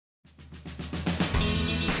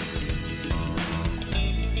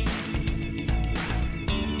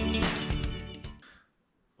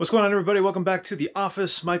What's going on, everybody? Welcome back to the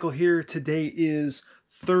office. Michael here. Today is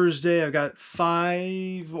Thursday. I've got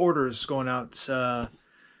 5 orders going out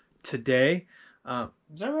today.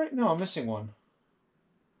 Is that right? No, I'm missing one.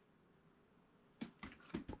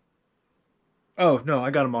 Oh, no, I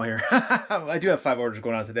got them all here. I do have 5 orders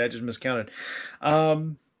going out today. I just miscounted.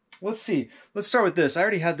 Let's see. Let's start with this. I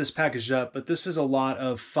already had this packaged up, but this is a lot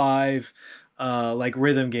of 5 like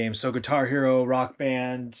rhythm games. So Guitar Hero, Rock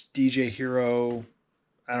Band, DJ Hero,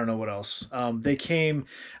 I don't know what else. They came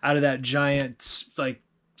out of that giant like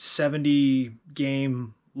 70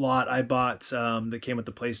 game lot I bought that came with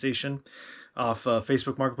the PlayStation off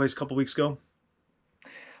Facebook Marketplace a couple weeks ago.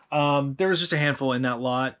 There was just a handful in that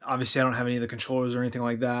lot. Obviously, I don't have any of the controllers or anything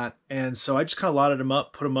like that. And so I just kind of lotted them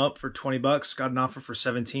up, put them up for 20 bucks, got an offer for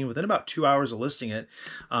 17 within about 2 hours of listing it.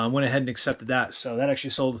 Went ahead and accepted that. So that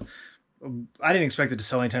actually sold. I didn't expect it to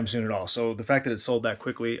sell anytime soon at all. So the fact that it sold that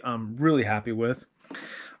quickly, I'm really happy with.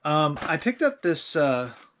 I picked up this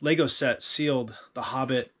Lego set sealed, The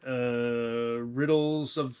Hobbit,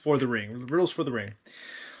 Riddles for the Ring.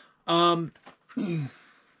 I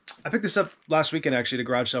picked this up last weekend actually at a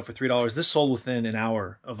garage sale for $3. This sold within an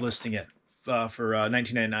hour of listing it for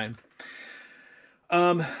 $19.99.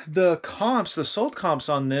 The sold comps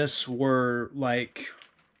on this were like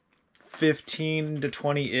 15 to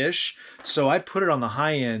 20-ish, so I put it on the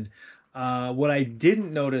high end. What I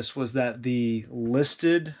didn't notice was that the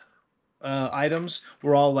listed items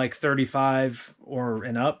were all like 35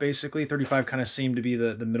 and up, basically. 35 kind of seemed to be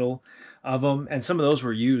the middle of them, and some of those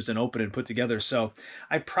were used and opened and put together. So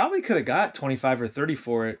I probably could have got 25 or 30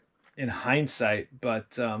 for it in hindsight,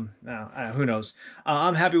 but who knows.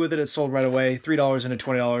 I'm happy with it. It sold right away. $3 into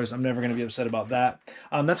 $20. I'm never going to be upset about that.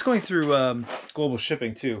 That's going through global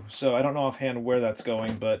shipping too, so I don't know offhand where that's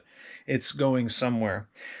going, but it's going somewhere.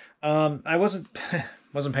 I wasn't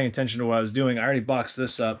paying attention to what I was doing. I already boxed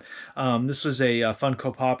this up. This was a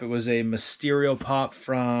Funko Pop. It was a Mysterio Pop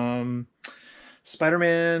from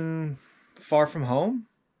Spider-Man Far From Home?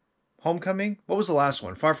 Homecoming? What was the last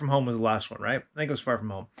one? Far From Home was the last one, right? I think it was Far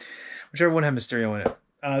From Home. Whichever one had Mysterio in it.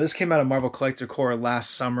 This came out of Marvel Collector Core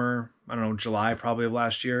last summer. I don't know, July probably of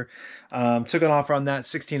last year. Took an offer on that,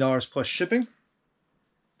 $16 plus shipping.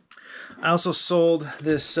 I also sold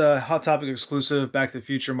this Hot Topic exclusive Back to the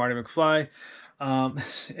Future Marty McFly.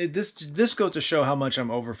 This goes to show how much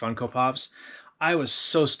I'm over Funko Pops. I was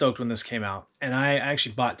so stoked when this came out, and I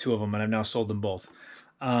actually bought 2 of them, and I've now sold them both.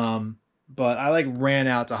 But I like ran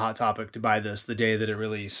out to Hot Topic to buy this the day that it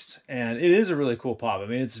released, and it is a really cool pop. I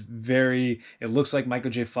mean, it looks like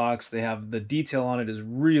Michael J. Fox. They have the detail on it is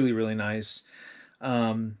really, really nice.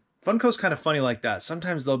 Funko's kind of funny like that.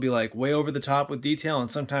 Sometimes they'll be like way over the top with detail,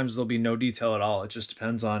 and sometimes there'll be no detail at all. It just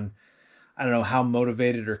depends on, I don't know, how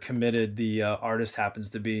motivated or committed the artist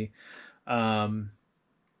happens to be. I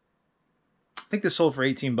think this sold for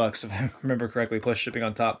 18 bucks if I remember correctly, plus shipping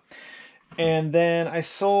on top. And then I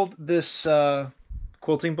sold this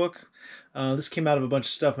quilting book. This came out of a bunch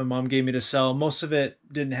of stuff my mom gave me to sell. Most of it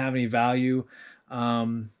didn't have any value.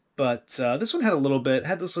 But this one had a little bit.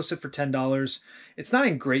 Had this listed for $10. It's not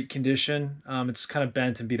in great condition. It's kind of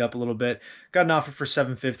bent and beat up a little bit. Got an offer for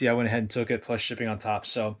 $7.50. I went ahead and took it, plus shipping on top.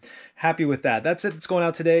 So happy with that. That's it. It's going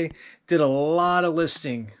out today. Did a lot of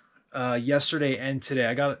listing yesterday and today.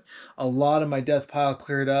 I got a lot of my death pile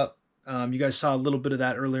cleared up. You guys saw a little bit of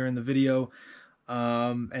that earlier in the video.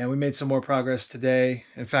 And we made some more progress today.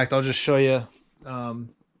 In fact, I'll just show you.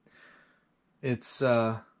 It's...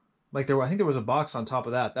 I think there was a box on top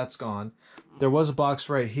of that. That's gone. There was a box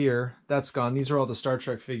right here. That's gone. These are all the Star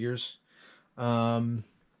Trek figures. I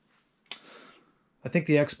think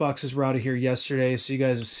the Xboxes were out of here yesterday, so you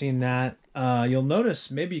guys have seen that. You'll notice,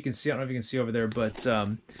 maybe you can see, I don't know if you can see over there, but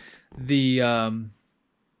the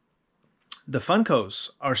Funkos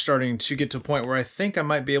are starting to get to a point where I think I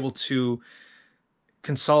might be able to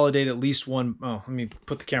consolidate at least one. Oh, let me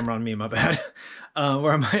put the camera on me, my bad.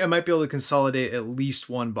 Where I might be able to consolidate at least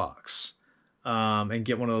one box and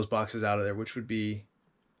get one of those boxes out of there, which would be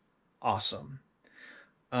awesome.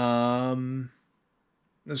 There's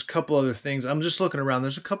a couple other things. I'm just looking around.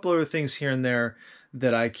 There's a couple other things here and there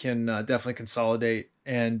that I can definitely consolidate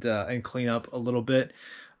and clean up a little bit.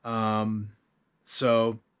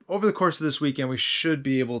 So over the course of this weekend, we should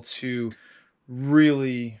be able to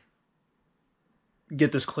really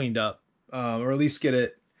get this cleaned up, or at least get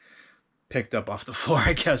it picked up off the floor,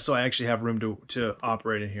 I guess, so I actually have room to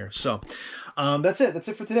operate in here. So that's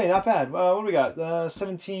it for today. Not bad. What do we got?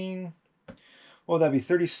 17, what would that be?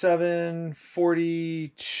 37,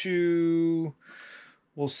 42,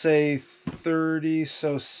 we'll say 30,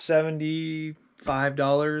 so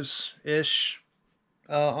 $75 ish.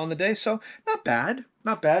 on the day. So not bad,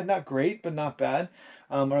 not bad, not great, but not bad.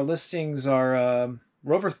 Our listings are,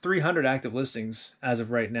 we're over 300 active listings as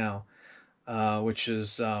of right now, which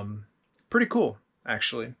is pretty cool,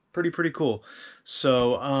 actually. Pretty cool.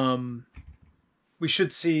 So we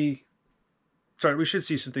should see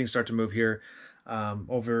some things start to move here.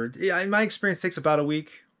 In my experience, it takes about a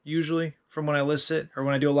week usually from when I list it, or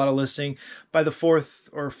when I do a lot of listing. By the 4th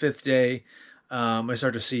or 5th day, I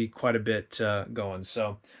start to see quite a bit going.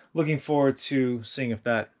 So looking forward to seeing if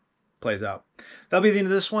that plays out. That'll be the end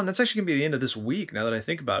of this one. That's actually gonna be the end of this week now that I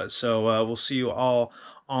think about it. So we'll see you all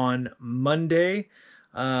on Monday.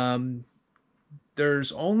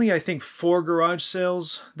 There's only, I think, 4 garage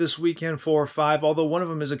sales this weekend, 4 or 5, although one of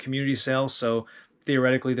them is a community sale, so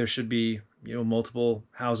theoretically there should be, you know, multiple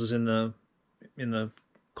houses in the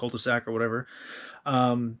cul-de-sac or whatever.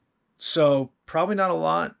 So probably not a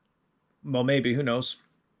lot. Well, maybe, who knows?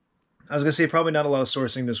 I was gonna say probably not a lot of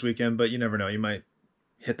sourcing this weekend, but you never know. You might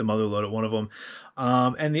hit the mother load at one of them.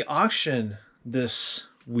 And the auction this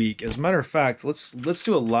week, as a matter of fact, let's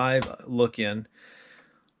do a live look in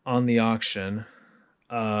on the auction,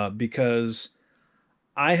 because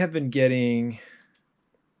I have been getting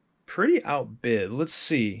pretty outbid. Let's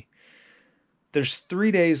see. There's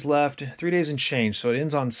 3 days left, 3 days and change, so it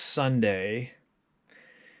ends on Sunday.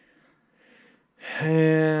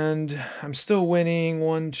 And I'm still winning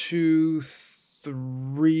 1, 2,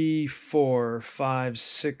 3, 4, 5,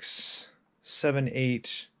 6, 7,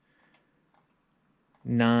 8,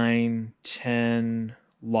 9, 10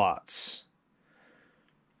 lots.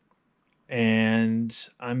 And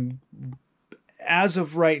I'm, as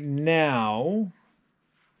of right now,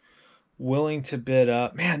 willing to bid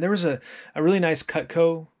up. Man, there was a really nice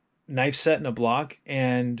Cutco knife set in a block,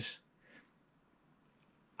 and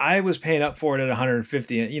I was paying up for it at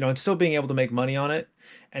 150, and, you know, and still being able to make money on it,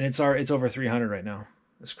 and it's over 300 right now.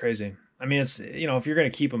 It's crazy. I mean, it's, you know, if you're going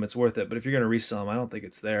to keep them, it's worth it, but if you're going to resell them, I don't think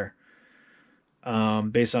it's there,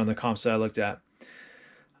 based on the comps that I looked at.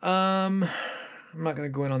 I'm not going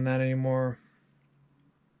to go in on that anymore.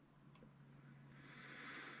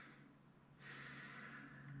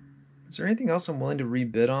 Is there anything else I'm willing to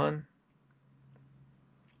rebid on?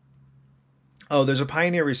 Oh, there's a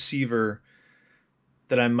Pioneer receiver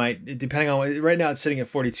that I might, depending on, right now it's sitting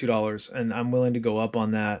at $42, and I'm willing to go up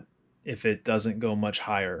on that if it doesn't go much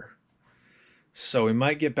higher. So we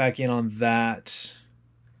might get back in on that.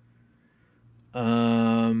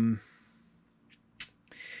 And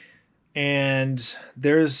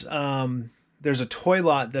there's a toy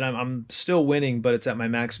lot that I'm still winning, but it's at my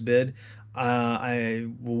max bid. I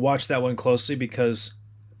will watch that one closely because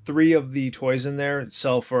 3 of the toys in there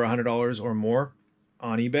sell for $100 or more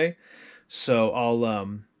on eBay. So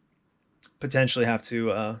I'll potentially have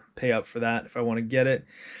to pay up for that if I want to get it.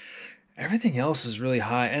 Everything else is really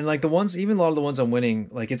high. And like the ones, even a lot of the ones I'm winning,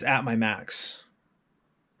 like it's at my max.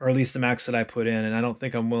 Or at least the max that I put in. And I don't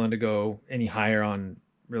think I'm willing to go any higher on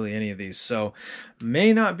really any of these. So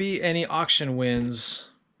may not be any auction wins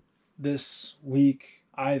this week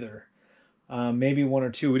either. Maybe 1 or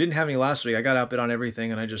 2. We didn't have any last week. I got outbid on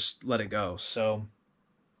everything and I just let it go. So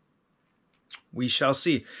we shall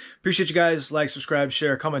see. Appreciate you guys. Like, subscribe,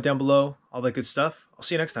 share, comment down below. All that good stuff. I'll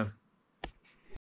see you next time.